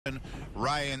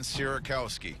Ryan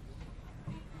Sierakowski.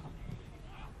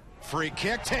 Free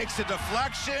kick takes a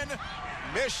deflection.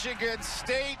 Michigan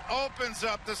State opens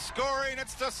up the scoring.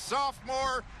 It's the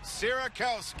sophomore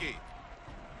Sierakowski.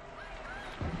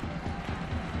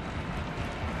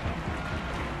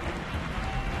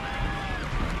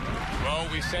 Well,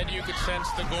 we said you could sense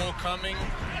the goal coming.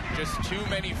 Just too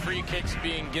many free kicks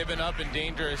being given up in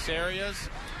dangerous areas.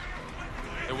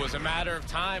 It was a matter of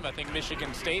time. I think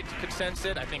Michigan State could sense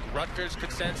it. I think Rutgers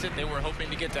could sense it. They were hoping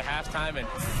to get to halftime, and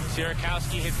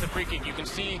Sierakowski hits the free kick. You can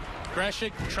see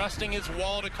Greshik trusting his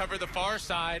wall to cover the far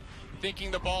side,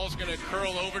 thinking the ball's going to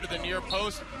curl over to the near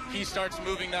post. He starts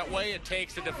moving that way. It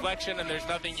takes a deflection, and there's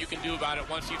nothing you can do about it.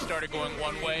 Once you've started going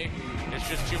one way, it's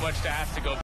just too much to ask to go